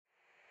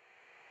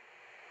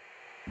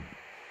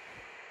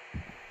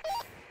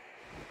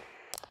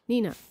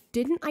Nina,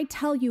 didn't I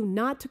tell you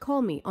not to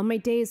call me on my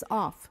days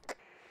off?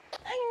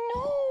 I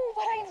know,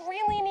 but I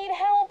really need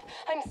help.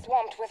 I'm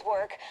swamped with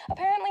work.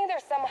 Apparently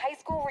there's some high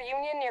school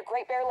reunion near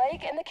Great Bear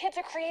Lake, and the kids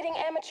are creating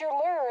amateur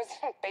lures,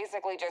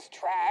 basically just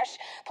trash,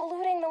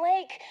 polluting the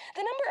lake.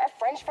 The number of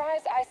french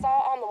fries I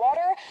saw on the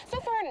water, so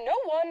far no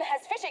one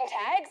has fishing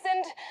tags,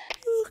 and...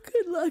 Oh,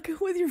 good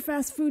luck with your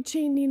fast food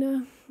chain,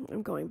 Nina.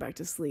 I'm going back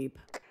to sleep.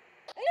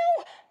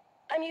 No!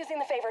 I'm using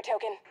the favor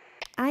token.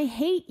 I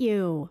hate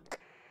you.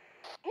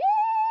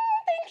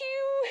 Thank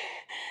you.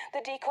 The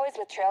decoys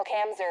with trail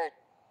cams are...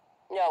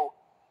 No,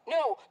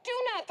 do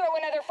not throw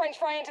another french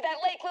fry into that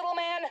lake, little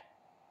man.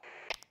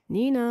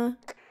 Nina.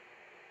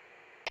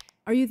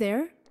 Are you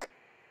there?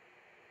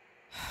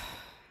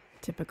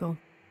 Typical.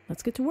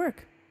 Let's get to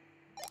work.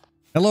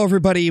 Hello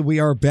everybody, we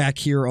are back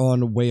here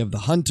on Way of the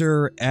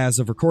Hunter. As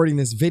of recording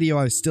this video,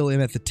 I still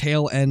am at the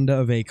tail end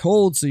of a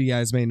cold, so you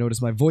guys may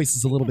notice my voice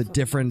is a little bit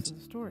different.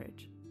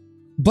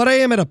 But I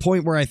am at a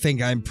point where I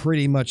think I'm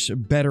pretty much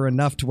better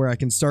enough to where I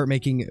can start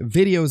making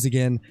videos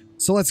again.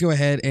 So let's go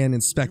ahead and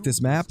inspect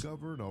this map.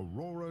 Discovered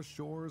Aurora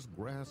Shores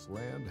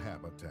grassland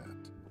habitat.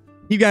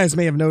 You guys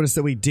may have noticed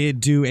that we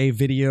did do a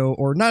video,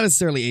 or not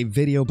necessarily a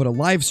video, but a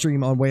live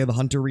stream on Way of the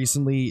Hunter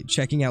recently,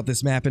 checking out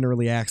this map in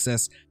early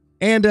access.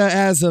 And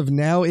as of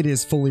now, it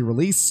is fully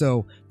released,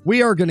 so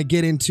we are going to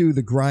get into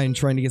the grind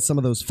trying to get some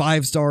of those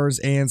 5 stars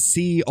and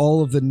see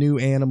all of the new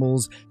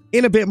animals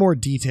in a bit more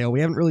detail.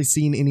 We haven't really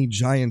seen any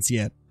giants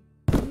yet.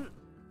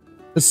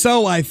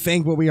 So I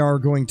think what we are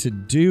going to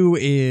do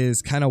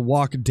is kind of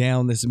walk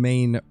down this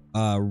main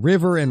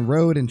river and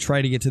road and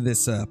try to get to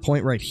this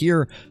point right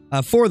here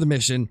for the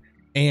mission.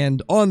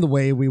 And on the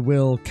way, we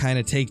will kind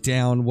of take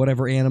down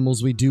whatever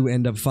animals we do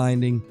end up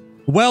finding.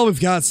 Well, we've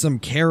got some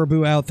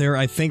caribou out there.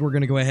 I think we're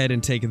going to go ahead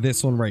and take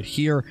this one right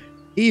here.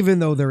 Even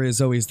though there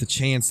is always the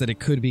chance that it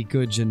could be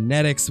good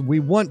genetics, we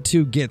want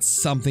to get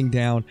something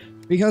down.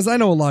 Because I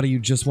know a lot of you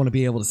just want to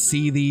be able to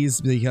see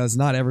these, because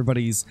not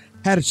everybody's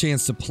had a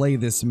chance to play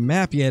this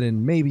map yet,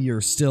 and maybe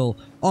you're still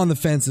on the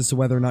fence as to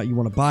whether or not you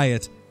want to buy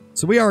it.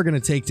 So we are going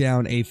to take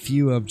down a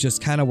few of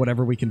just kind of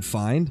whatever we can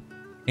find.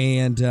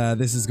 And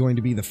this is going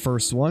to be the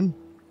first one.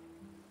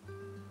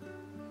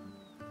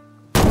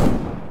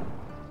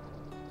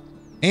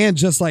 And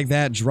just like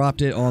that,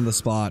 dropped it on the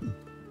spot.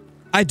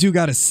 I do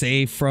gotta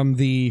say, from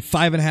the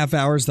 5.5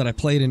 hours that I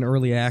played in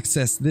early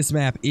access, this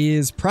map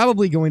is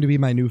probably going to be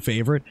my new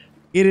favorite.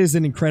 It is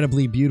an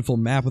incredibly beautiful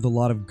map with a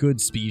lot of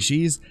good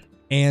species,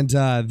 and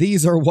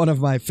these are one of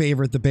my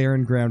favorite, the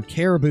barren ground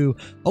caribou,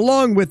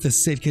 along with the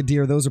Sitka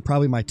deer. Those are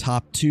probably my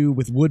top 2,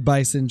 with wood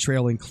bison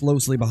trailing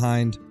closely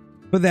behind.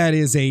 But that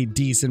is a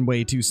decent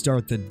way to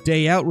start the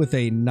day out with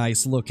a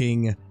nice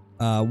looking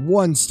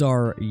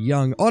 1-star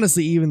young.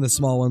 Honestly, even the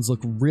small ones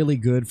look really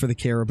good for the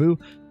caribou,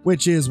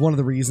 which is one of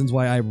the reasons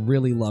why I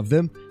really love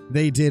them.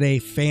 They did a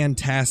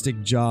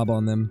fantastic job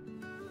on them.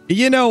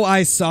 You know,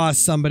 I saw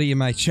somebody in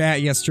my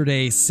chat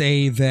yesterday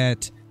say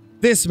that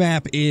this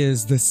map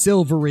is the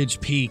Silver Ridge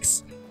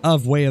Peaks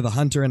of Way of the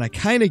Hunter, and I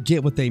kind of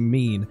get what they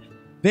mean.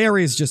 There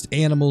is just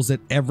animals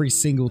at every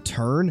single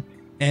turn,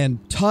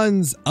 and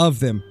tons of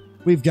them.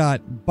 We've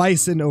got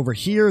bison over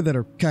here that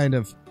are kind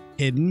of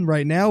hidden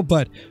right now,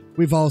 but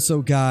we've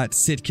also got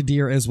Sitka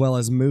deer as well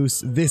as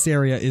moose. This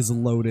area is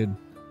loaded.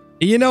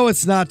 You know,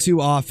 it's not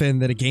too often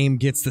that a game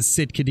gets the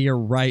Sitka deer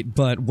right,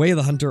 but Way of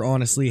the Hunter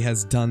honestly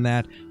has done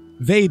that.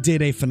 They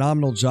did a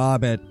phenomenal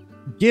job at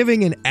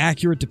giving an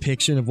accurate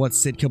depiction of what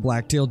Sitka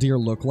blacktail deer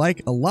look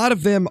like. A lot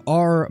of them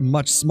are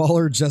much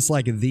smaller, just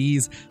like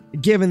these,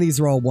 given these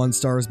are all 1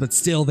 stars, but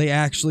still, they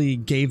actually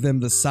gave them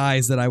the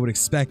size that I would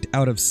expect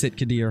out of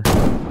Sitka deer.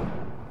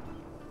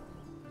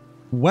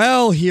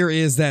 Well, here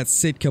is that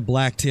Sitka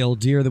blacktail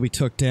deer that we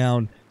took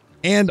down.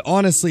 And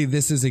honestly,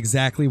 this is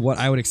exactly what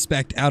I would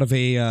expect out of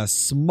a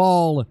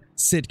small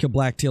Sitka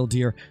blacktail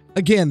deer.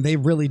 Again, they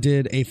really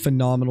did a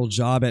phenomenal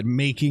job at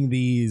making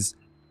these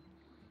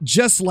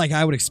just like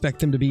I would expect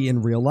them to be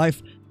in real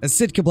life.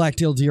 Sitka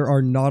blacktail deer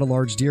are not a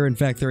large deer. In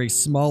fact, they're a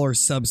smaller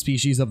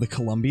subspecies of the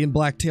Columbian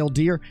blacktail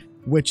deer,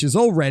 which is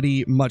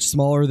already much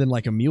smaller than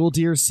like a mule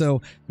deer,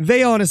 so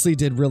they honestly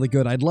did really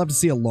good. I'd love to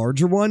see a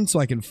larger one so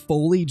I can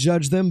fully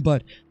judge them,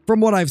 but from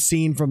what I've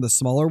seen from the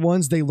smaller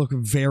ones, they look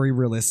very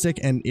realistic,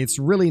 and it's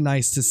really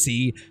nice to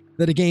see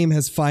that a game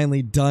has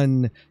finally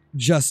done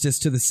justice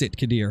to the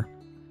Sitka deer.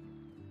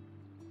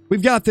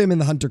 We've got them in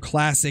the Hunter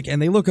Classic,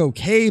 and they look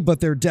okay, but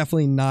they're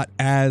definitely not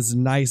as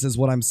nice as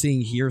what I'm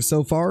seeing here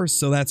so far,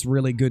 so that's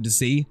really good to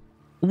see.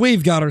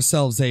 We've got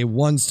ourselves a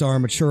 1-star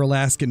mature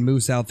Alaskan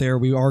moose out there.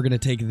 We are going to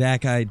take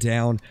that guy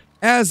down,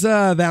 as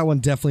that one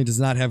definitely does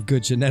not have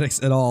good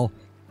genetics at all,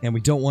 and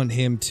we don't want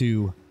him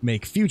to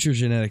make future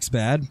genetics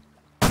bad.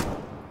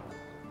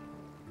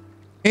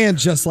 And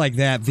just like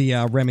that,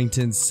 the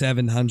Remington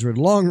 700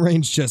 long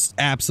range just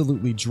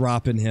absolutely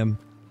dropping him.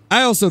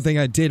 I also think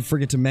I did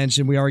forget to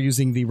mention we are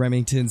using the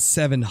Remington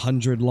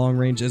 700 long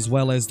range as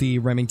well as the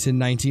Remington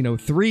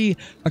 1903,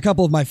 a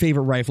couple of my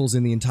favorite rifles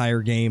in the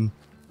entire game.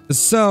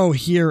 So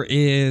here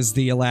is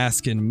the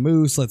Alaskan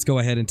moose. Let's go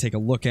ahead and take a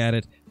look at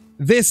it.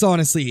 this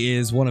honestly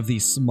is one of the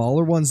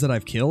smaller ones that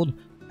I've killed.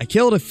 I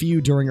killed a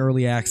few during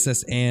early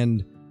access,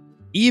 and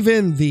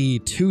even the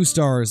 2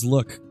 stars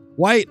look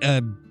quite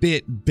a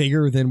bit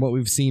bigger than what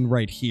we've seen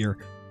right here.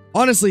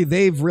 Honestly,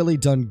 they've really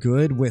done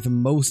good with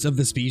most of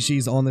the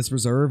species on this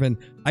reserve, and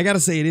I gotta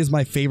say it is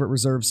my favorite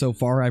reserve so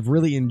far. I've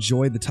really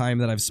enjoyed the time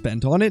that I've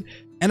spent on it,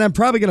 and I'm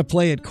probably gonna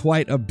play it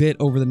quite a bit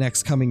over the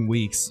next coming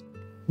weeks.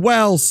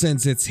 Well,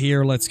 since it's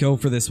here, let's go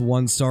for this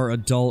 1-star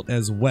adult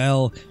as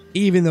well,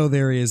 even though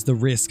there is the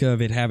risk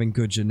of it having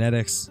good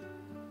genetics.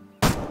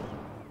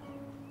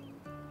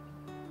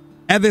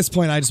 At this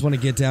point, I just want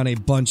to get down a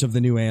bunch of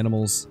the new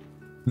animals.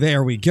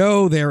 There we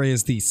go. There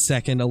is the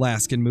second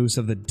Alaskan moose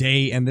of the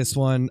day, and this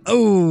one,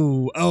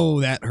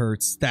 oh, that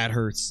hurts. That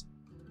hurts.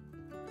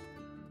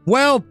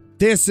 Well,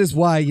 this is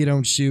why you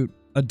don't shoot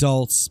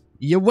adults.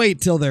 You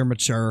wait till they're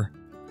mature.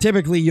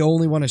 Typically, you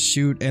only want to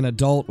shoot an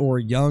adult or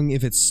young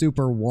if it's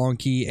super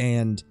wonky,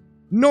 and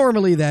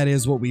normally that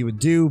is what we would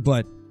do,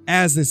 but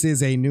as this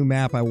is a new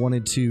map, I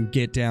wanted to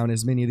get down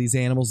as many of these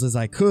animals as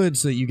I could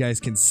so that you guys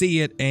can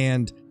see it,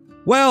 and,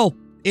 well,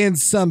 in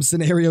some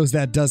scenarios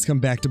that does come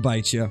back to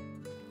bite you.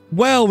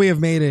 Well, we have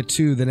made it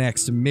to the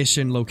next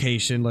mission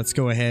location. Let's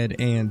go ahead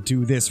and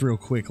do this real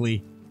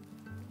quickly.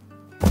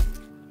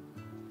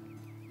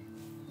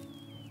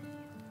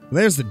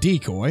 There's the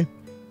decoy.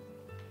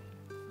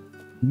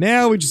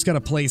 Now we just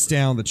gotta place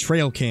down the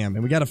trail cam,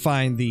 and we gotta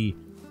find the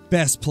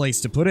best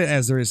place to put it,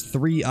 as there is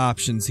 3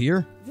 options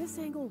here. This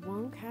angle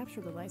won't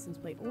capture the license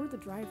plate or the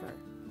driver.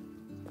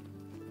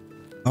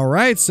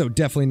 Alright, so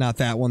definitely not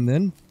that one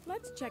then.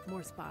 Let's check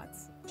more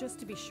spots, just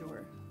to be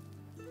sure.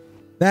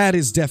 That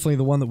is definitely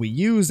the one that we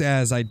use,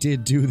 as I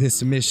did do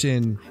this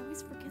mission I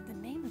always forget the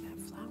name of that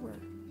flower.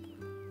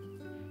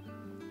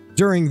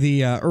 during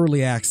the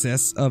early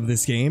access of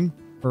this game,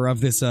 or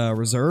of this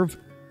reserve.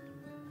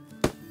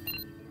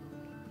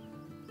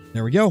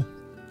 There we go.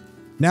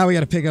 Now we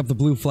gotta pick up the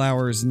blue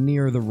flowers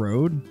near the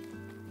road.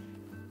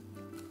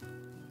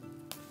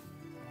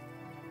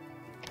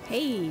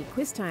 Hey,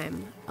 quiz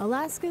time.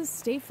 Alaska's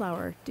state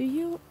flower. Do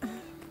you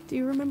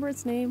remember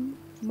its name?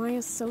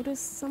 Myosotis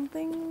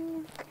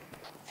something?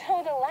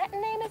 So the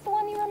Latin name is the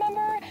one you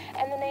remember,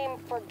 and the name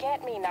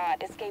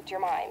Forget-Me-Not escaped your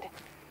mind.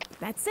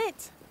 That's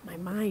it. My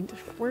mind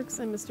works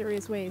in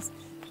mysterious ways.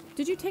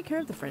 Did you take care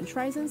of the French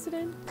fries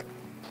incident?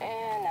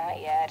 Not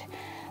yet.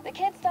 The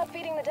kids stopped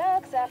feeding the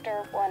ducks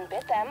after one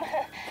bit them,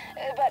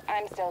 but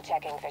I'm still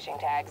checking fishing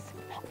tags.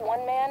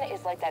 One man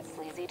is like that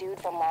sleazy dude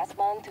from last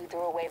month who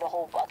threw away the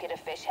whole bucket of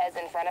fish heads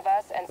in front of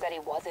us and said he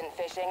wasn't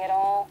fishing at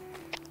all.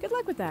 Good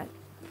luck with that.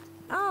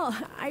 Oh,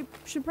 I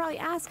should probably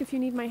ask if you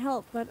need my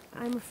help, but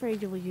I'm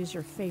afraid you'll use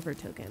your favor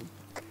token.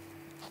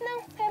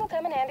 No, it'll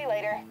come in handy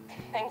later.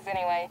 Thanks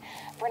anyway.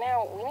 For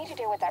now, we need to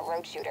deal with that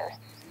road shooter.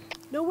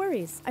 No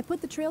worries. I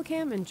put the trail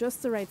cam in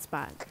just the right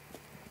spot.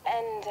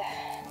 And,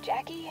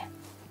 Jackie,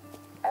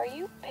 are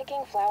you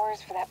picking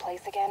flowers for that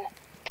place again?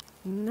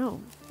 No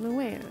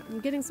way.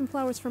 I'm getting some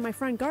flowers from my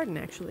front garden,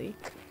 actually.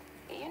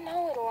 You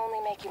know it'll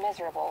only make you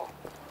miserable,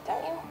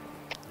 don't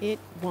you? It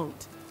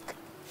won't.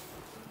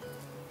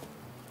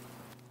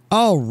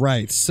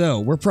 Alright, so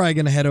we're probably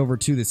going to head over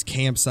to this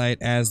campsite,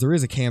 as there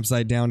is a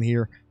campsite down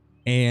here,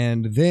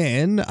 and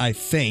then I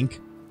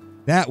think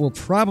that will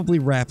probably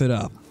wrap it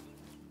up.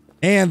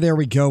 And there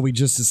we go, we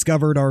just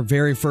discovered our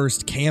very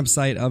first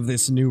campsite of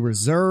this new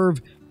reserve,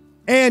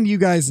 and you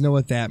guys know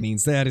what that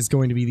means. That is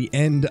going to be the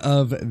end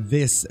of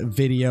this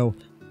video,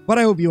 but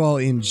I hope you all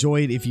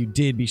enjoyed. If you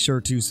did, be sure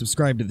to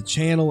subscribe to the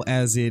channel,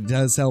 as it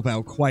does help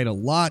out quite a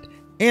lot,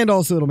 and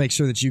also it'll make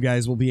sure that you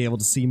guys will be able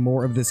to see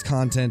more of this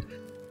content.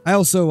 I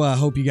also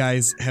hope you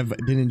guys have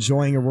been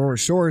enjoying Aurora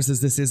Shores, as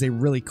this is a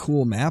really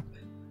cool map.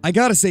 I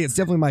gotta say, it's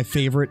definitely my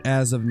favorite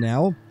as of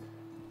now,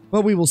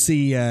 but we will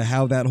see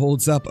how that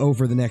holds up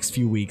over the next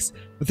few weeks.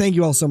 But thank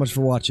you all so much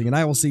for watching, and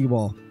I will see you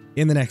all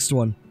in the next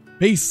one.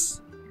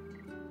 Peace!